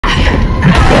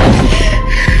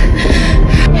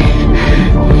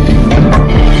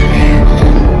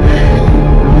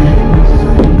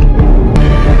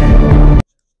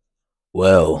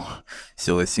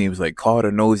So it seems like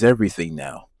Carter knows everything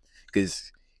now,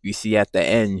 because you see at the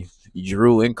end,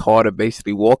 Drew and Carter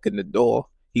basically walk in the door.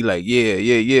 He like, yeah,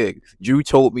 yeah, yeah. Drew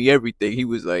told me everything. He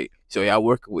was like, so y'all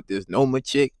working with this Noma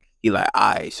chick? He like,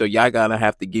 alright, so y'all gonna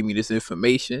have to give me this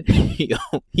information.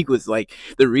 He was like,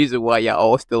 the reason why y'all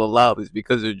all still alive is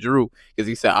because of Drew. Because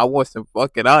he said, I want some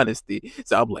fucking honesty.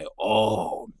 So I'm like,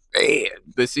 oh man.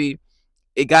 But see,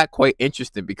 it got quite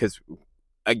interesting because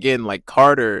again, like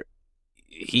Carter,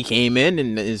 he came in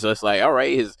and it's just like, all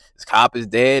right, his cop is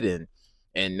dead,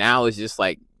 and now it's just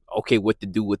like, okay, what to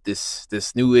do with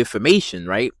this new information,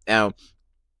 right? Now,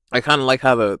 I kind of like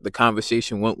how the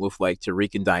conversation went with like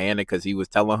Tariq and Diana, because he was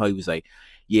telling her, he was like,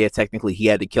 yeah, technically he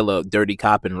had to kill a dirty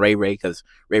cop in Ray Ray because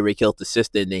Ray Ray killed the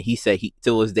sister, and then he said he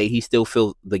till this day he still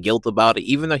feels the guilt about it,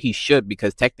 even though he should,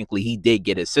 because technically he did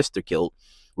get his sister killed,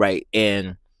 right?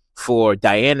 And for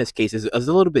Diana's case, it's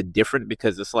a little bit different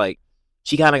because it's like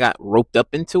she kind of got roped up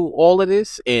into all of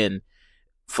this, and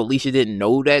Felicia didn't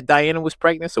know that Diana was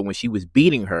pregnant, so when she was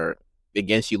beating her,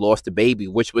 again, she lost the baby,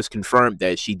 which was confirmed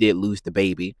that she did lose the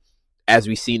baby, as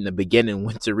we see in the beginning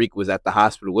when Tariq was at the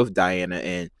hospital with Diana,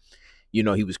 and he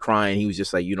was crying. He was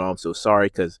just like, I'm so sorry,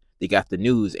 because they got the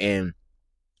news. And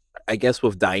I guess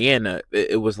with Diana,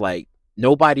 it was like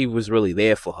nobody was really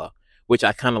there for her, which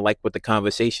I kind of like with the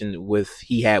conversation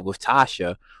he had with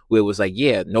Tasha, where it was like,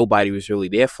 yeah, nobody was really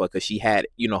there for her because she had,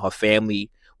 her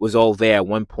family was all there at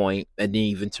one point, and then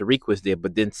even Tariq was there.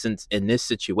 But then since in this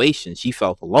situation, she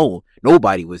felt alone.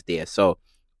 Nobody was there. So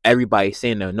everybody's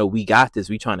saying, no, we got this.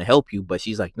 We trying to help you. But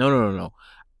she's like, no, no, no, no.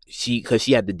 Because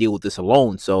she had to deal with this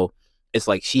alone. So it's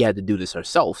like she had to do this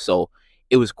herself. So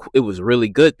it was really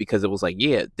good because it was like,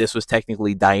 yeah, this was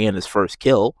technically Diana's first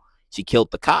kill. She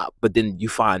killed the cop, but then you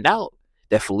find out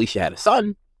that Felicia had a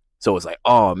son. So it's like,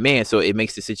 oh man, so it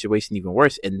makes the situation even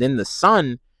worse. And then the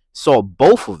son saw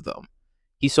both of them.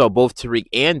 He saw both Tariq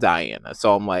and Diana.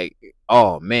 So I'm like,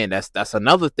 oh man, that's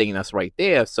another thing that's right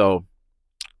there. So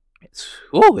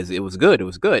it was good. It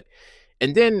was good.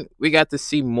 And then we got to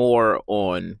see more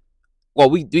on.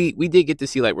 Well, we did get to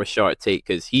see like Rashard Tate,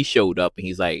 because he showed up and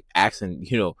he's like asking,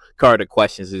 Carter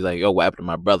questions. He's like, oh, what happened to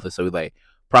my brother? So he's like,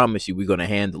 promise you we're gonna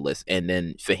handle this. And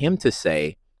then for him to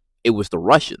say it was the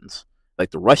Russians,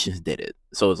 like the Russians did it.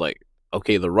 So it's like,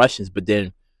 okay, the Russians. But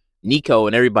then Nico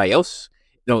and everybody else,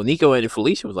 Nico and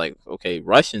Felicia was like, okay,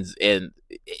 Russians. And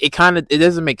it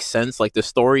doesn't make sense. Like the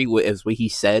story as what he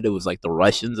said, it was like the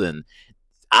Russians. And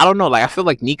I don't know, like I feel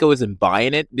like Nico isn't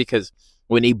buying it, because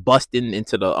when they bust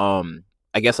into the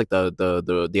I guess like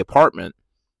the apartment,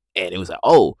 and it was like,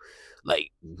 oh,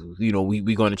 like,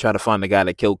 we going to try to find the guy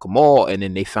that killed Kamal, and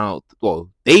then they found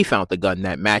the gun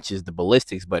that matches the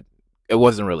ballistics, but it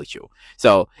wasn't really true.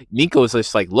 So Nico's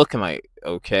just like looking like,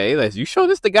 okay, like, you sure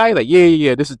this the guy? Like,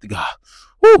 yeah, this is the guy.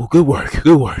 Oh, good work.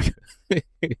 And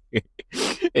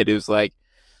it was like,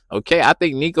 okay, I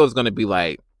think Nico's gonna be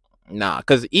like, nah,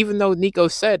 because even though Nico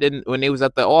said when they was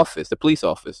at the office, the police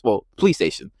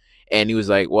station, and he was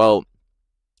like, well,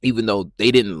 even though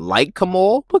they didn't like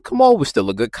Kamal, but Kamal was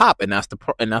still a good cop, and that's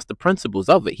the principles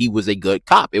of it. He was a good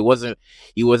cop. He wasn't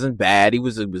bad. He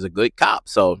was a good cop.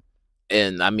 So,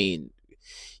 and I mean,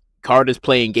 Carter's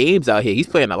playing games out here. He's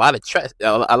playing a lot of chess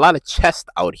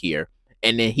out here,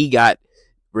 and then he got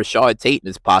Rashard Tate in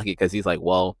his pocket, because he's like,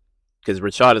 well, because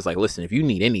Rashard is like, listen, if you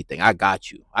need anything, I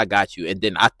got you. And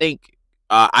then I think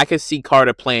I could see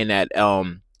Carter playing that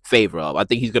favor of. I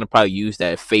think he's gonna probably use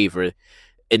that favor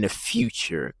in the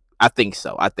future. I think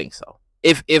so.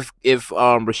 If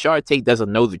Rashard Tate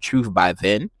doesn't know the truth by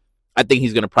then, I think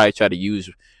he's gonna probably try to use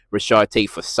Rashard Tate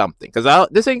for something, because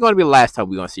this ain't gonna be the last time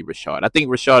we're gonna see Rashard. I think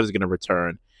Rashard is gonna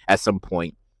return at some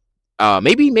point.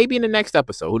 Maybe in the next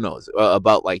episode. Who knows?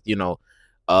 About like,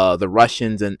 the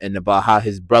Russians and about how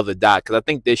his brother died, because I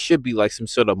think there should be like some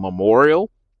sort of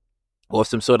memorial or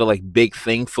some sort of like big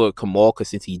thing for Kamal, because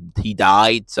since he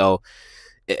died. So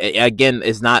again,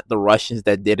 it's not the Russians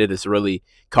that did it, it's really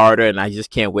Carter, and I just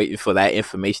can't wait for that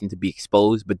information to be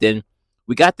exposed. But then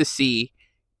we got to see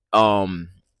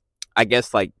I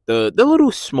guess like the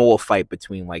little small fight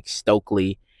between like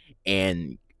Stokely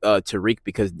and Tariq,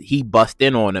 because he bust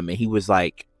in on him and he was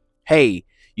like, hey,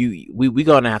 we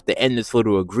gonna have to end this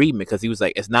little agreement, because he was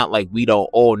like, it's not like we don't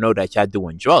all know that y'all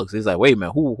doing drugs. He's like, wait a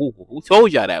minute, who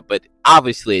told y'all that? But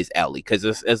obviously it's Ellie, because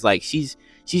it's like she's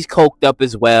coked up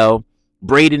as well.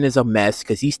 Braden is a mess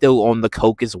because he's still on the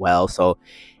coke as well. So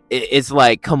it's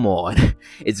like, come on,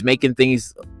 it's making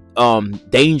things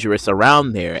dangerous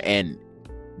around there, and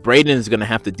Braden is gonna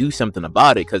have to do something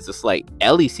about it, because it's like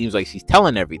Ellie seems like she's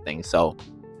telling everything. So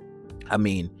I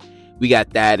mean, we got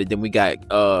that, and then we got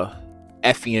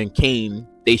Effie and Kane.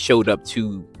 They showed up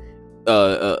to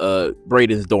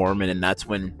Braden's dorm, and then that's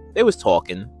when they was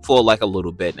talking for like a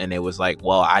little bit, and it was like,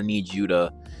 well, I need you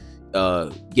to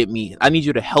I need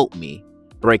you to help me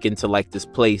break into like this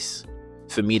place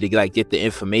for me to like get the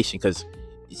information, because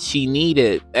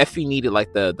Effie needed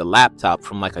like the laptop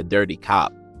from like a dirty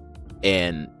cop.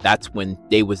 And that's when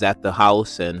they was at the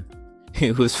house, and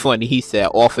it was funny. He said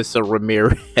Officer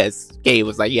Ramirez. Kay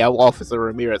was like, yeah, I'm Officer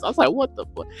Ramirez. I was like, what the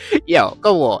fuck? Yo,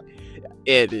 go on.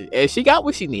 And she got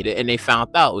what she needed, and they found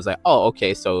out. It was like, oh,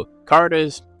 okay, so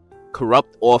Carter's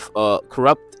corrupt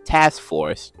task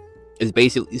force is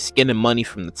basically skinning money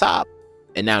from the top,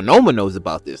 and now Noma knows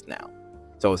about this now.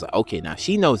 So it's like, okay, now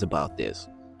she knows about this.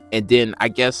 And then I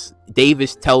guess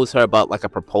Davis tells her about like a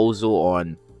proposal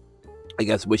on, I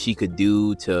guess, what she could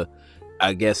do to,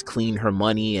 I guess, clean her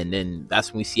money. And then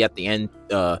that's when we see at the end,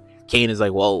 Kane is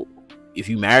like, well, if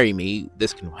you marry me,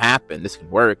 this can happen, this can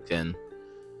work. And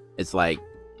it's like,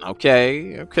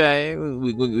 okay,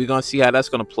 we're gonna see how that's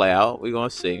gonna play out. We're gonna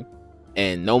see.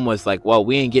 And Noma's like, well,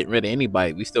 we ain't getting rid of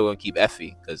anybody, we still gonna keep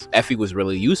Effie, because Effie was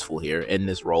really useful here in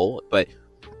this role. But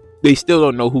they still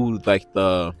don't know who like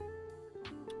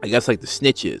I guess like the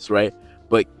snitch is, right?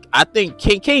 But I think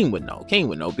Kane would know. Kane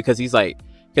would know, because he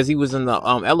was in the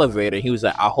elevator. He was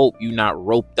like, I hope you're not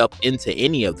roped up into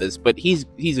any of this. But he's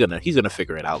gonna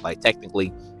figure it out. Like,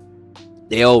 technically,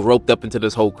 they all roped up into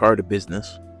this whole Carter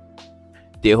business.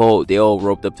 They all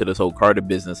roped up to this whole Carter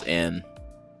business, and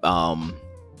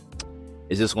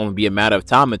it's just going to be a matter of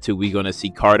time until we're going to see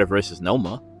Carter versus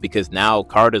Noma, because now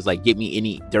Carter's like, give me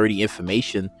any dirty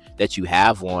information that you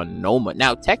have on Noma.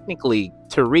 Now, technically,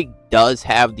 Tariq does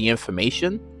have the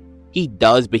information. He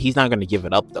does, but he's not going to give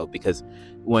it up, though, because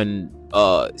when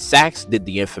Sachs did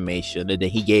the information and then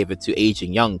he gave it to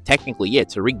Agent Young, technically, yeah,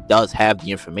 Tariq does have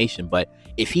the information, but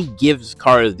if he gives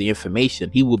Carter the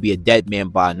information, he will be a dead man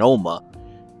by Noma.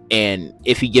 And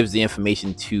if he gives the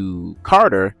information to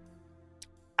Carter,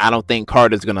 I don't think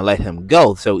Carter's going to let him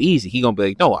go so easy. He's going to be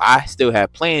like, no, I still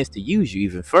have plans to use you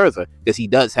even further, because he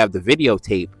does have the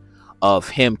videotape of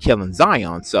him killing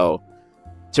Zion. So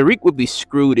Tariq would be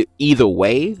screwed either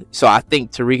way. So I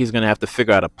think Tariq is going to have to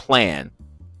figure out a plan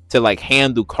to like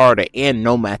handle Carter and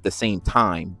Noma at the same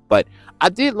time. But I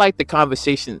did like the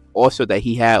conversation also that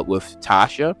he had with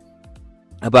Tasha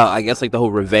about, I guess, like the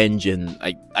whole revenge and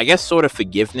I guess sort of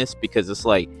forgiveness, because it's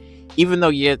like, even though,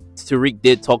 yeah, Tariq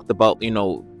did talk about, you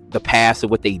know, the past of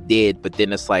what they did, but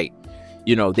then it's like,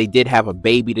 you know, they did have a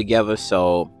baby together,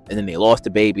 so, and then they lost the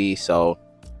baby, so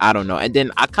I don't know. And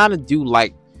then I kind of do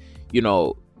like, you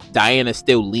know, Diana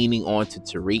still leaning on to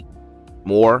Tariq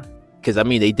more, because I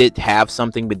mean, they did have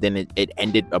something, but then it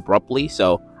ended abruptly.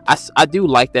 So I do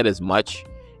like that as much,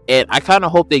 and I kind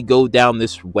of hope they go down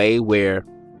this way where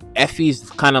Effie's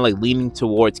kind of like leaning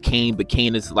towards Kane, but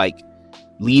Kane is like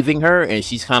leaving her, and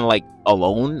she's kind of like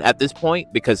alone at this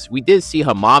point, because we did see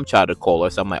her mom try to call her.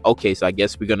 So I'm like, okay, so I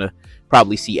guess we're gonna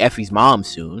probably see Effie's mom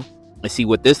soon and see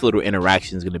what this little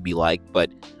interaction is gonna be like. But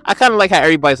I kind of like how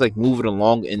everybody's like moving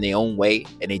along in their own way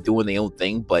and they doing their own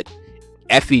thing, but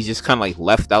Effie's just kind of like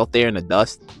left out there in the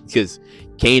dust, because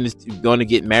Kane is gonna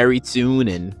get married soon,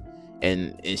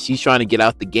 and she's trying to get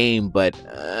out the game. But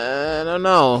I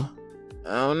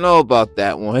don't know about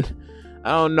that one.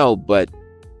 I don't know, but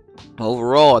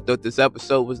overall, I thought this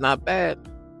episode was not bad.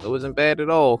 It wasn't bad at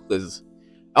all. Because,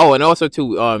 oh, and also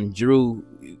too, Drew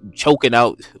choking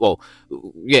out, well,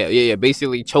 yeah,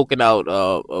 basically choking out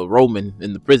Roman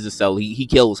in the prison cell. He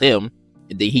kills him,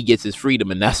 and then he gets his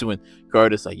freedom, and that's when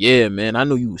Carter's like, yeah, man, I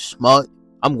know you were smart.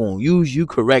 I'm gonna use you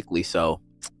correctly. So,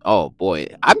 oh boy,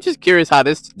 I'm just curious how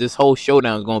this whole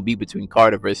showdown is gonna be between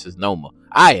Carter versus Noma.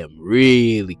 I am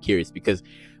really curious, because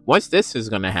once this is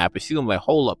gonna happen, she's gonna be like,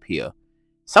 hold up here,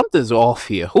 something's off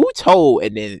here. Who told?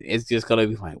 And then it's just gonna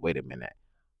be like, wait a minute,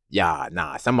 yeah,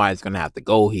 nah, somebody's gonna have to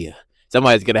go here.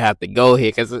 Somebody's gonna have to go here,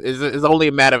 because it's only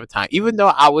a matter of time. Even though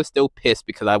I was still pissed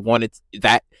because I wanted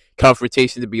that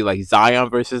confrontation to be like Zion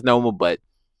versus Noma, but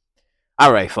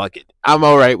all right, fuck it. I'm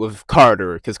all right with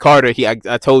Carter, because Carter,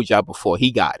 I told y'all before,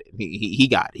 he got it. He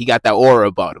got it. He got that aura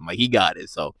about him, like he got it.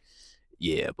 So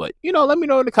yeah, but you know, let me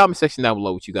know in the comment section down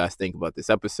below what you guys think about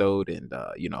this episode, and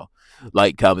you know,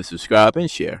 like, comment, subscribe, and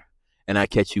share. And I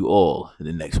catch you all in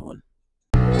the next one.